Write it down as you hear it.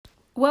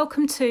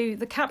Welcome to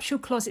the Capsule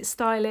Closet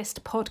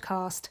Stylist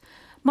podcast.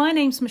 My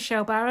name's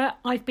Michelle Barrett.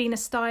 I've been a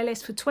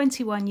stylist for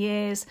 21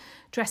 years,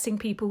 dressing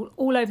people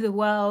all over the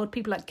world,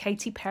 people like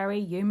Katy Perry,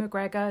 Ewan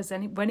McGregor,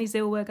 Renée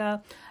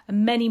Zellweger,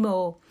 and many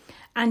more.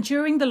 And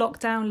during the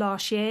lockdown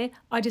last year,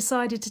 I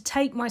decided to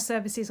take my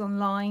services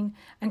online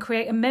and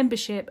create a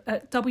membership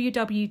at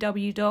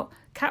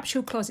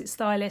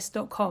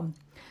www.capsuleclosetstylist.com.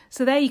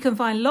 So there you can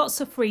find lots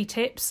of free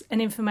tips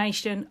and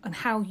information on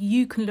how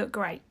you can look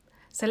great.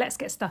 So let's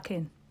get stuck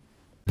in.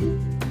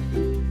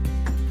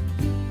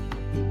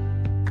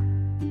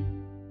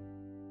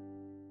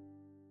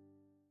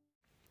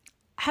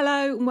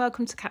 Hello and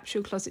welcome to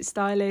Capsule Closet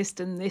Stylist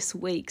and this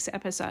week's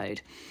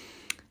episode.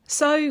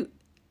 So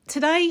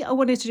today I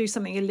wanted to do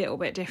something a little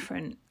bit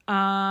different.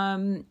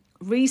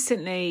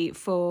 Recently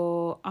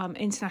for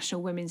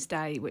International Women's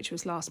Day, which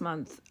was last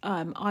month,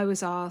 I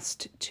was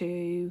asked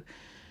to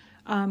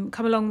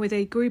come along with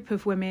a group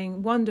of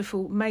women,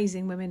 wonderful,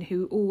 amazing women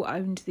who all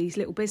owned these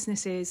little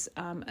businesses,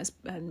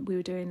 and we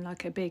were doing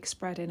like a big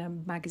spread in a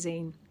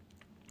magazine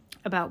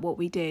about what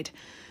we did.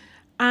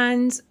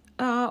 And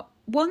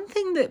one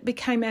thing that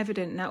became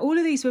evident, now all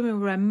of these women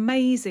were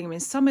amazing. I mean,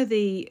 some of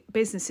the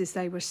businesses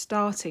they were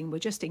starting were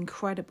just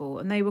incredible,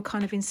 and they were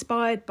kind of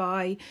inspired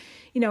by,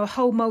 a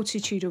whole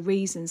multitude of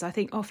reasons. I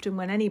think often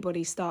when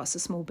anybody starts a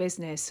small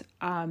business,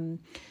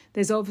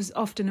 there's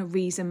often a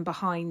reason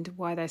behind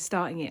why they're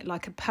starting it,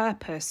 like a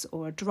purpose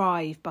or a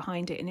drive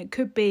behind it. And it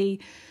could be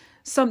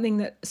something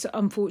that's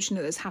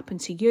unfortunate that's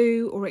happened to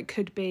you, or it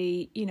could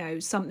be,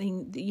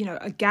 something,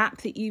 a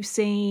gap that you've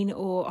seen,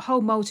 or a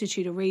whole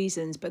multitude of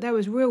reasons. But there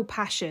was real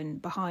passion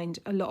behind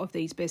a lot of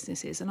these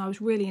businesses, and I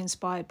was really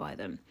inspired by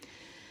them.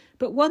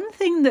 But one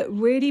thing that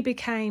really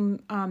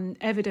became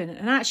evident,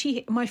 and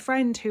actually my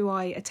friend who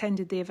I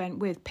attended the event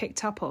with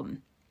picked up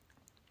on,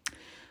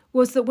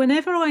 was that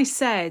whenever I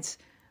said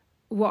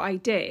what I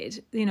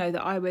did,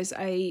 that I was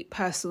a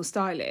personal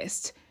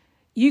stylist,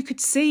 you could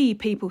see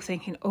people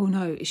thinking, oh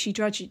no, is she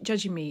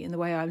judging me in the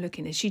way I'm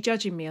looking? Is she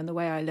judging me on the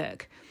way I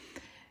look?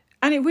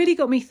 And it really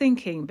got me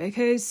thinking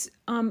because,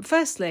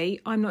 firstly,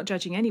 I'm not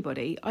judging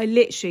anybody. I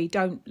literally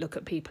don't look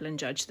at people and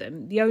judge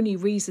them. The only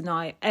reason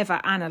I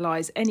ever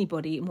analyse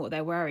anybody and what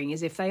they're wearing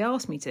is if they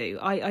ask me to.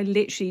 I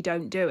literally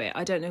don't do it.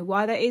 I don't know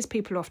why that is.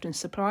 People are often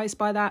surprised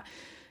by that,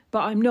 but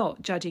I'm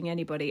not judging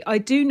anybody. I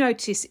do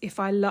notice if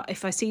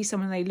I see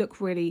someone, they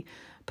look really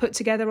put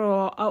together,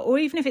 or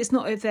even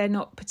if they're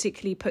not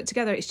particularly put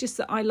together, it's just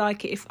that I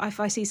like it. If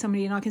I see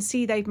somebody and I can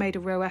see they've made a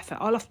real effort,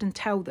 I'll often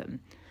tell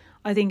them.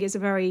 I think it's a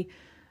very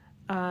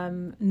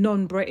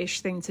non-British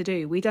thing to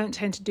do. We don't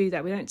tend to do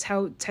that. We don't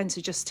tend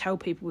to just tell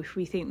people if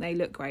we think they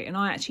look great, and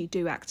I actually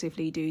do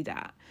actively do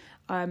that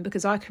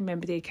because I can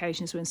remember the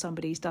occasions when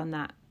somebody's done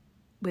that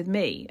with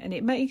me, and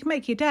it can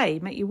make your day,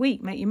 make your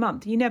week, make your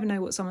month. You never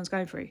know what someone's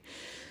going through.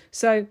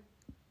 So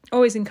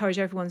always encourage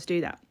everyone to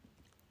do that.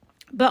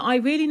 But I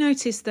really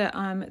noticed that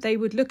they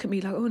would look at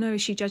me like, oh no,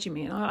 is she judging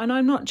me? And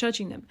I'm not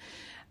judging them.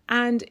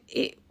 And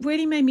it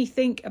really made me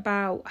think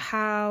about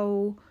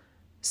how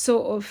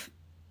sort of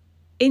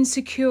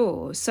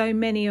insecure so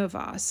many of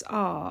us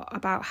are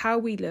about how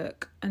we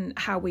look and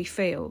how we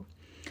feel.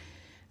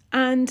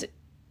 And,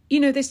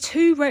 there's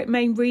two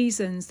main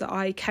reasons that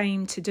I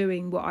came to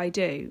doing what I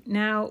do.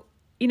 Now,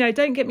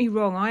 don't get me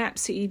wrong. I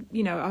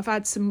absolutely, I've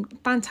had some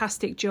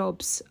fantastic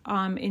jobs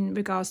in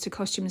regards to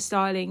costume and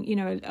styling.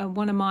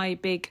 One of my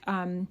big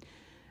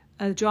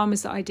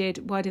dramas that I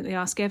did, Why Didn't They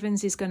Ask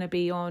Evans, is going to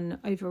be on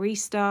over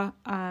Easter,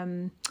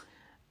 or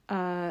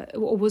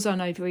was on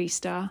over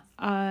Easter,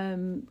 I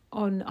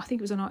think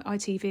it was on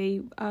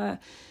ITV.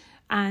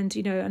 And,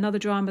 another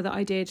drama that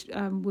I did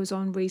was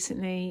on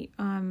recently,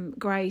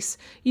 Grace,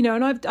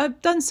 and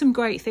I've done some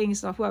great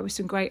things. I've worked with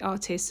some great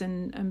artists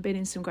and been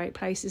in some great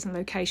places and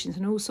locations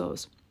and all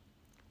sorts.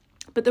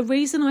 But the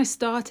reason I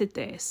started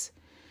this,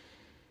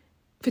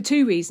 for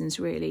two reasons,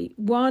 really.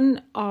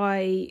 One,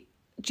 I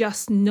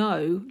just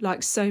know,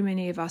 like so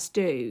many of us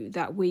do,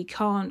 that we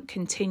can't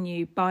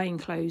continue buying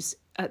clothes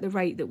at the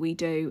rate that we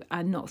do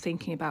and not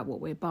thinking about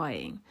what we're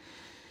buying.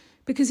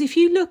 Because if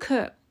you look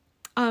at,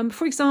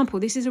 for example,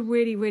 this is a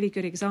really, really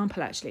good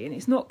example, actually, and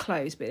it's not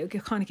clothes, but it'll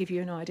kind of give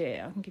you an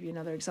idea. I can give you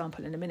another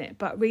example in a minute.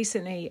 But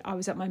recently I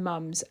was at my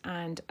mum's,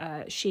 and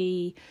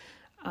she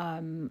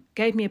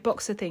gave me a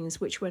box of things,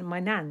 which were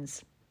my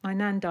nan's. My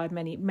nan died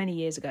many, many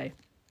years ago.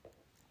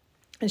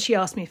 And she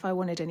asked me if I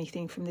wanted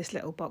anything from this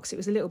little box. It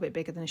was a little bit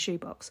bigger than a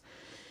shoebox.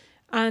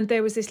 And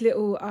there was this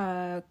little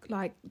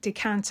like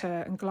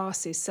decanter and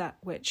glasses set,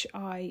 which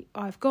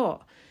I've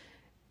got.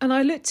 And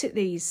I looked at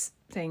these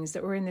things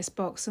that were in this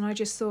box, and I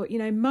just thought,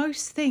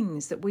 most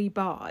things that we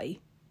buy,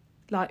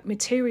 like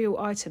material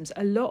items,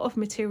 a lot of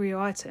material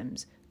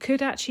items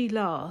could actually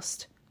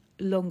last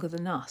longer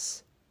than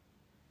us.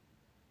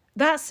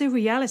 That's the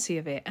reality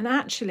of it. And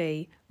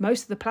actually,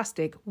 most of the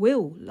plastic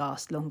will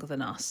last longer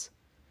than us.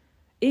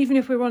 Even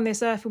if we're on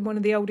this earth and one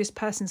of the oldest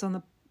persons on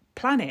the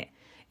planet,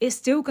 it's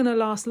still going to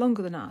last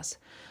longer than us.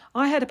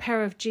 I had a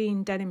pair of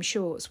jean denim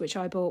shorts, which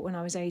I bought when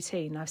I was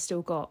 18. I've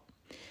still got.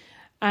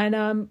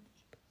 And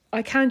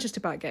I can just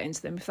about get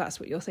into them if that's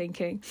what you're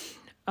thinking.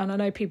 And I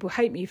know people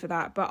hate me for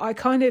that, but I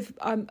kind of,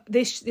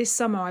 this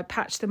summer I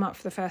patched them up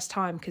for the first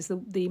time because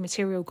the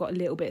material got a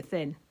little bit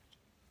thin.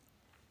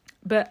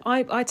 But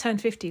I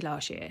turned 50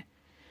 last year.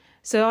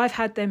 So I've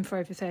had them for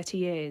over 30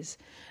 years.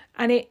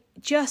 And it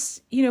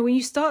just, when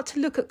you start to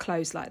look at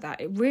clothes like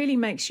that, it really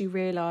makes you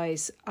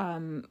realise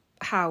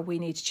how we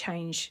need to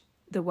change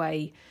the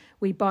way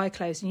we buy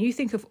clothes. And you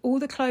think of all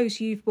the clothes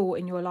you've bought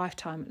in your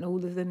lifetime and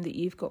all of them that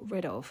you've got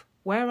rid of.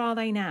 Where are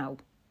they now?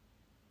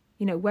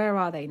 Where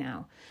are they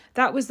now?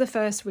 That was the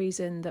first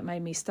reason that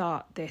made me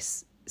start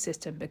this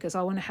system, because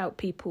I want to help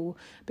people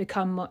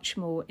become much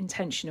more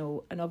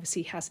intentional, and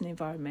obviously has an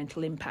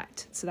environmental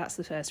impact. So that's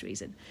the first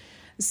reason.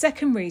 The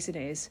second reason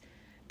is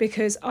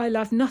because I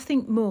love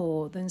nothing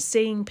more than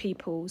seeing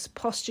people's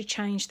posture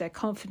change, their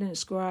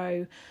confidence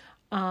grow,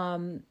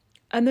 and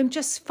them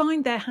just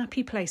find their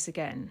happy place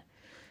again.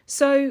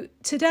 So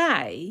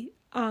today,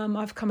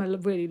 I've come a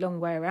really long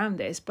way around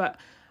this, but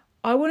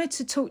I wanted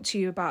to talk to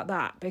you about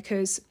that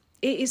because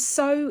it is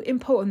so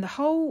important. The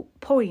whole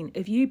point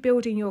of you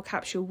building your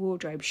capsule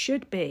wardrobe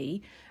should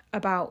be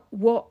about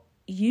what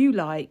you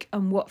like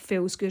and what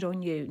feels good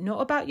on you. Not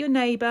about your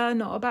neighbour,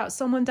 not about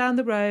someone down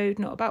the road,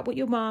 not about what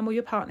your mum or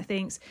your partner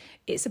thinks.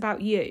 It's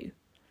about you.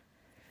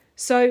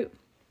 So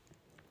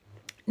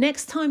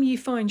next time you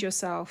find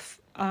yourself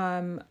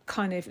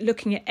kind of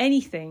looking at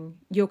anything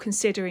you're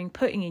considering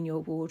putting in your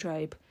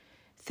wardrobe,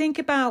 think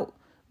about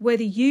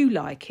whether you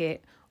like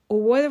it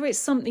or whether it's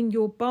something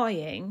you're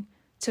buying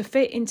to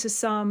fit into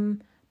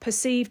some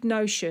perceived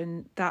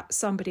notion that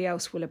somebody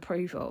else will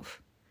approve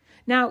of.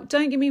 Now,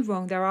 don't get me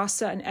wrong, there are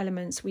certain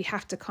elements we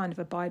have to kind of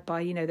abide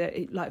by,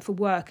 that like for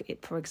work,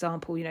 for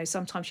example,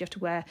 sometimes you have to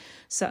wear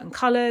certain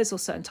colours or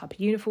certain type of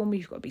uniform,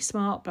 you've got to be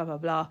smart, blah, blah,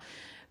 blah.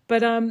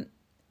 But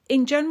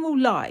in general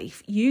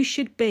life, you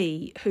should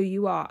be who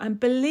you are. And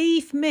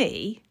believe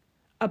me,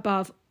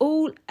 above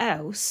all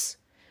else,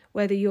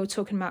 whether you're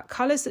talking about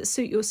colours that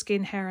suit your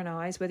skin, hair and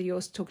eyes, whether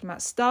you're talking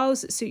about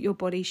styles that suit your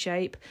body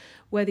shape,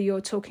 whether you're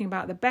talking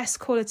about the best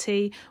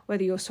quality,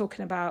 whether you're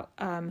talking about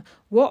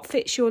what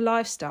fits your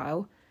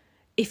lifestyle,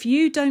 if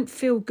you don't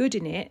feel good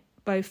in it,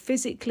 both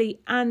physically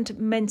and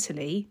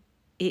mentally,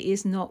 it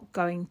is not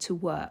going to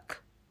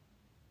work.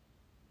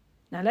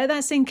 Now let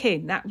that sink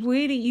in.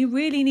 You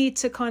really need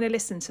to kind of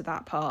listen to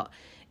that part.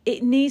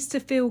 It needs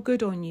to feel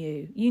good on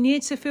you. You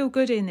need to feel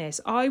good in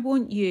this. I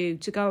want you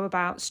to go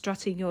about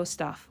strutting your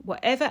stuff.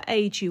 Whatever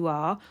age you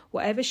are,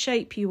 whatever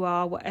shape you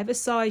are, whatever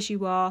size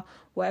you are,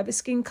 whatever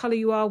skin colour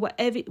you are,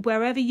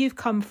 wherever you've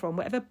come from,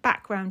 whatever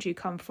background you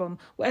come from,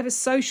 whatever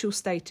social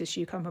status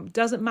you come from,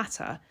 doesn't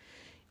matter.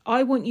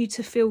 I want you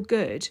to feel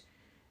good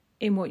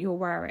in what you're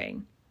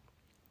wearing.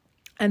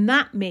 And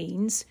that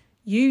means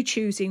you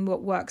choosing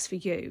what works for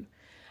you.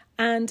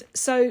 And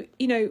so,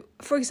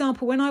 for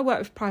example, when I work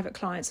with private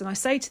clients, and I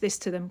say this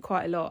to them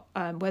quite a lot,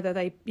 whether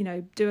they,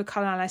 do a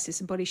colour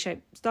analysis and body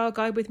shape style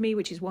guide with me,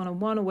 which is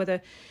one-on-one, or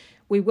whether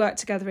we work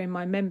together in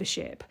my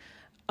membership,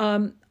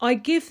 I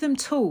give them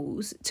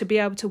tools to be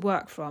able to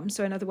work from.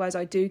 So in other words,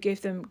 I do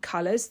give them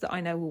colours that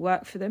I know will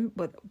work for them,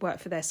 work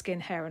for their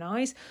skin, hair and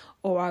eyes,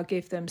 or I'll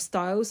give them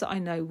styles that I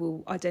know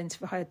will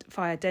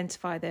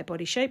identify their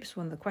body shape. It's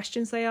one of the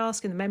questions they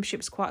ask, and the membership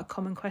is quite a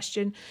common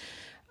question.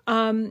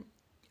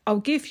 I'll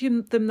give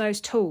them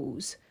those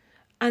tools,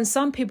 and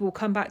some people will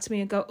come back to me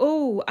and go,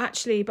 oh,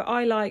 actually, but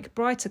I like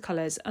brighter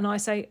colours. And I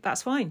say,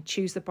 that's fine.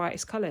 Choose the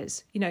brightest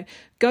colours.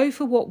 Go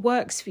for what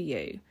works for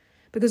you,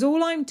 because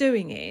all I'm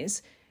doing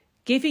is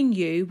giving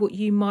you what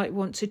you might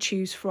want to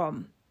choose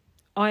from.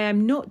 I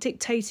am not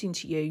dictating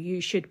to you,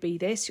 you should be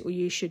this or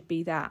you should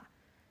be that,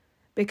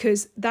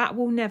 because that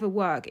will never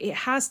work. It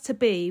has to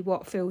be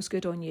what feels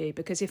good on you.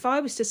 Because if I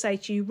was to say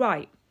to you,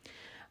 right,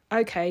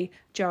 okay,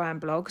 Joanne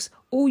Bloggs,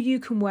 all you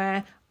can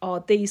wear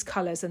are these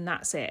colours and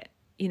that's it.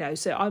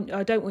 So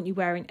I don't want you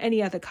wearing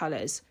any other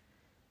colours.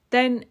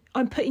 Then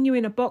I'm putting you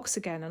in a box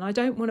again, and I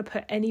don't want to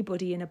put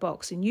anybody in a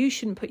box, and you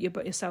shouldn't put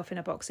yourself in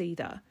a box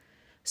either.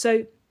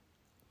 So,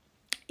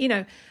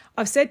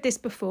 I've said this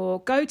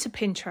before, go to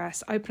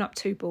Pinterest, open up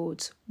 2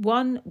 boards,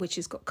 one which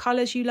has got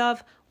colours you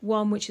love,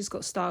 one which has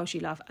got styles you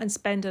love, and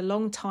spend a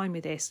long time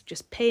with this.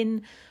 Just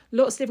pin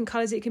lots of different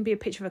colours. It can be a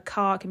picture of a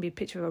car, it can be a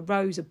picture of a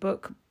rose, a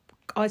book,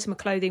 item of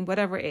clothing,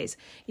 whatever it is.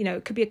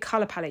 It could be a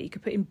colour palette. You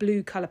could put in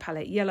blue colour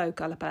palette, yellow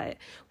colour palette,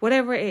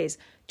 whatever it is.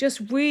 Just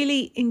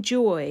really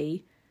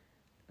enjoy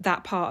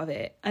that part of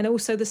it. And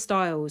also the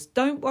styles.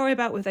 Don't worry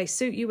about whether they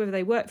suit you, whether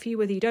they work for you,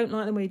 whether you don't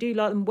like them, whether you do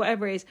like them,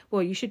 whatever it is.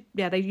 Well, you should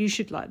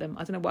like them.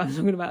 I don't know what I'm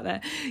talking about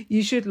there.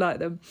 You should like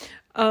them.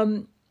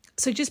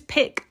 So just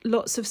pick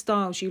lots of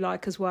styles you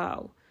like as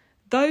well.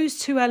 Those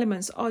 2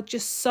 elements are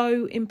just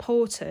so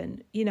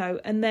important,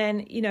 and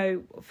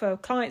then, for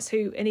clients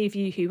any of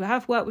you who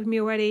have worked with me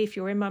already, if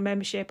you're in my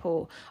membership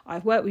or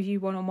I've worked with you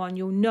one-on-one,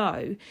 you'll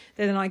know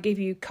that then I give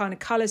you kind of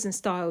colours and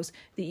styles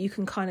that you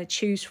can kind of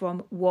choose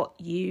from what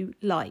you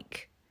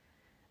like.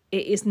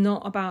 It is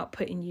not about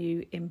putting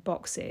you in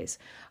boxes.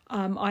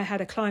 I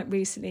had a client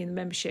recently in the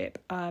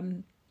membership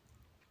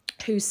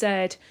who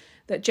said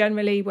that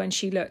generally when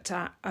she looked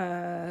at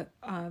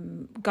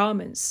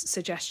garments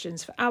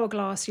suggestions for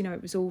Hourglass,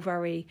 it was all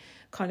very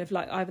kind of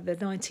like either the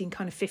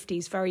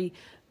 1950s, very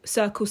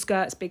circle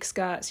skirts, big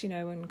skirts,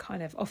 and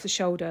kind of off the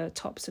shoulder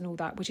tops and all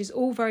that, which is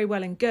all very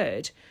well and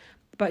good.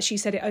 But she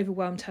said it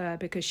overwhelmed her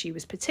because she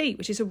was petite,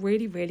 which is a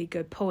really, really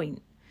good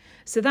point.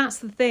 So that's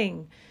the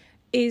thing,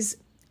 is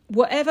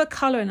whatever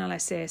colour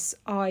analysis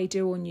I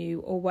do on you,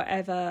 or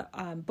whatever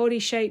body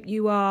shape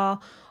you are,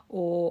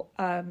 or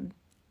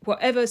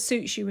whatever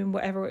suits you in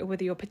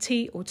whether you're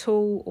petite or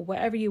tall or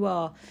wherever you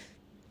are,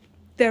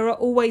 there are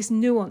always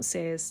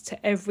nuances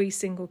to every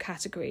single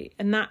category.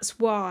 And that's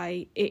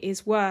why it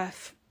is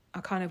worth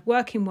a kind of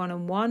working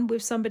one-on-one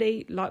with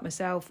somebody like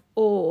myself,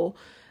 or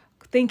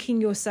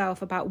thinking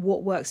yourself about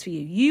what works for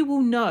you. You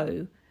will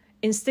know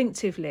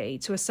instinctively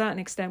to a certain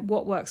extent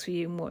what works for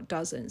you and what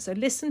doesn't. So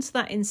listen to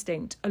that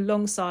instinct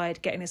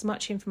alongside getting as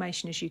much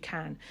information as you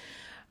can.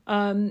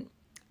 And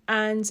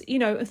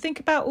think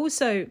about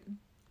also,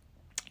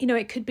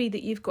 it could be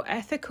that you've got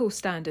ethical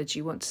standards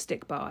you want to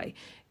stick by.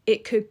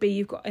 It could be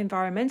you've got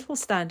environmental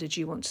standards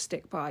you want to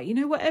stick by.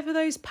 Whatever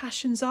those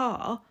passions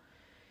are,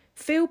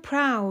 feel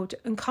proud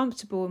and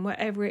comfortable in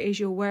whatever it is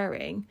you're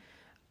wearing,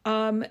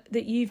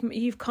 that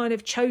you've kind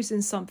of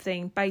chosen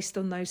something based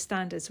on those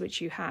standards which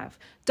you have.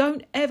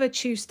 Don't ever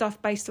choose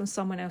stuff based on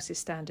someone else's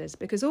standards,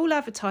 because all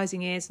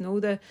advertising is, and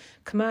all the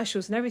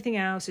commercials and everything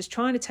else is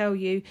trying to tell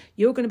you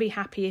you're going to be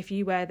happy if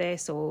you wear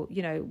this or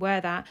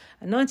wear that,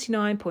 and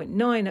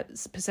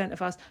 99.9%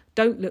 of us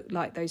don't look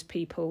like those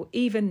people.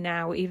 Even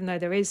now, even though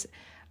there is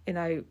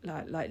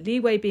like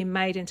leeway being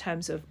made in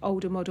terms of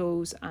older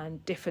models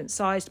and different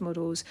sized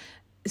models,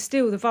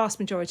 still the vast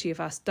majority of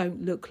us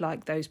don't look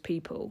like those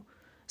people.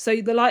 So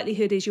the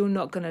likelihood is you're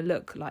not going to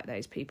look like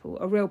those people.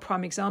 A real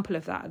prime example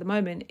of that at the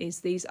moment is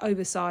these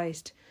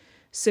oversized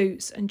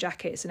suits and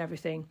jackets and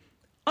everything.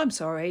 I'm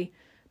sorry,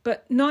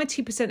 but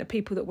 90% of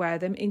people that wear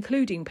them,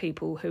 including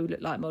people who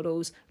look like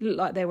models, look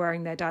like they're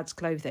wearing their dad's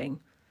clothing.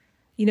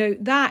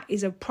 That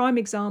is a prime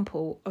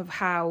example of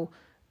how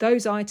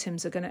those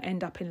items are going to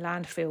end up in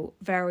landfill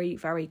very,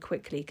 very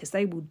quickly, because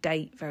they will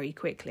date very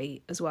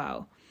quickly as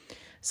well.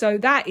 So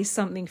that is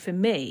something for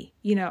me.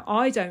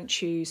 I don't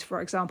choose, for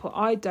example,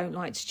 I don't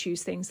like to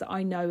choose things that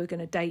I know are going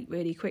to date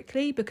really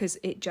quickly, because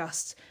it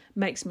just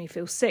makes me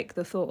feel sick,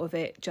 the thought of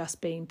it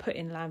just being put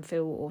in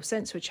landfill or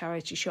sent to a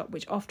charity shop,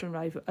 which often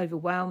are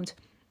overwhelmed.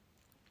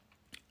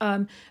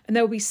 And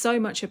there will be so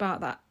much about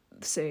that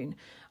soon.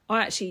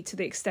 I actually, to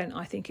the extent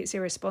I think it's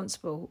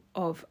irresponsible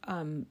of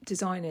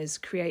designers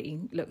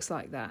creating looks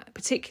like that,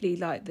 particularly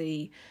like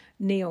the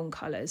neon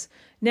colours.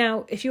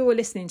 Now, if you're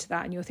listening to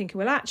that and you're thinking,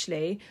 well,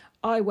 actually,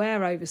 I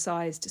wear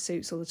oversized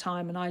suits all the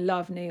time and I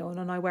love neon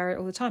and I wear it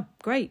all the time,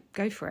 great,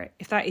 go for it,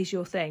 if that is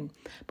your thing.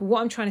 But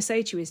what I'm trying to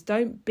say to you is,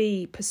 don't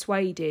be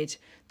persuaded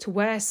to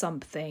wear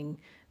something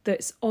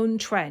that's on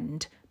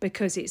trend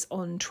because it's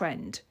on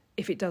trend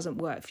if it doesn't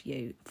work for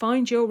you.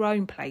 Find your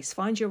own place,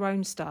 find your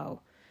own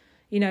style.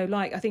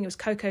 Like I think it was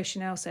Coco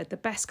Chanel said, the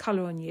best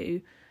colour on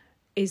you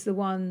is the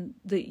one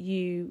that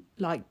you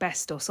like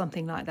best, or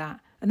something like that.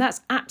 And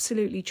that's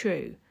absolutely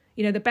true.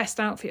 The best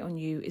outfit on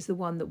you is the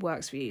one that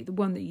works for you, the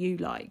one that you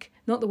like,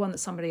 not the one that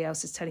somebody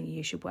else is telling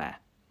you should wear.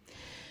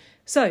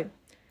 So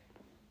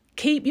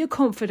keep your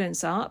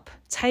confidence up,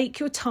 take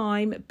your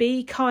time,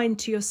 be kind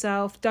to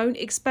yourself. Don't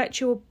expect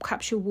your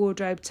capsule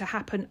wardrobe to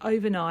happen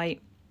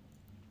overnight.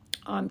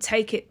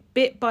 Take it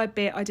bit by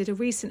bit. I did a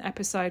recent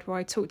episode where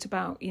I talked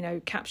about,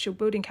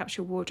 building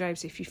capsule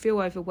wardrobes if you feel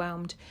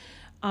overwhelmed.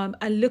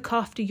 And look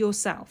after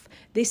yourself.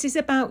 This is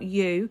about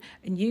you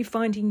and you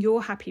finding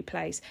your happy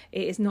place.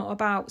 It is not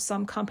about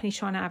some company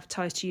trying to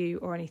advertise to you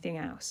or anything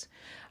else.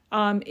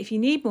 If you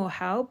need more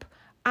help,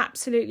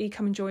 absolutely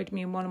come and join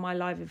me in one of my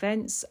live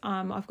events.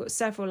 I've got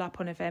several up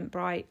on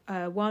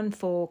Eventbrite, one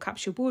for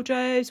capsule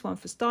wardrobes, one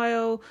for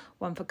style,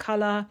 one for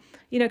colour.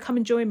 Come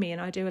and join me,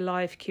 and I do a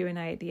live Q&A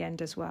at the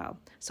end as well.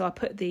 So I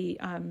put the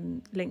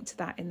link to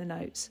that in the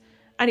notes.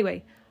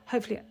 Anyway,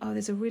 hopefully,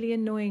 there's a really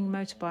annoying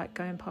motorbike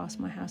going past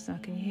my house now.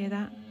 Can you hear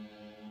that?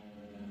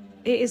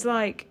 It is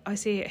like, I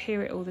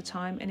hear it all the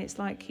time, and it's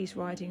like he's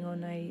riding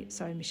on a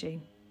sewing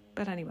machine.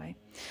 But anyway,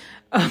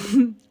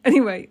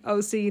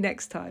 I'll see you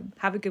next time.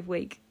 Have a good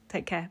week.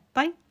 Take care.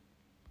 Bye.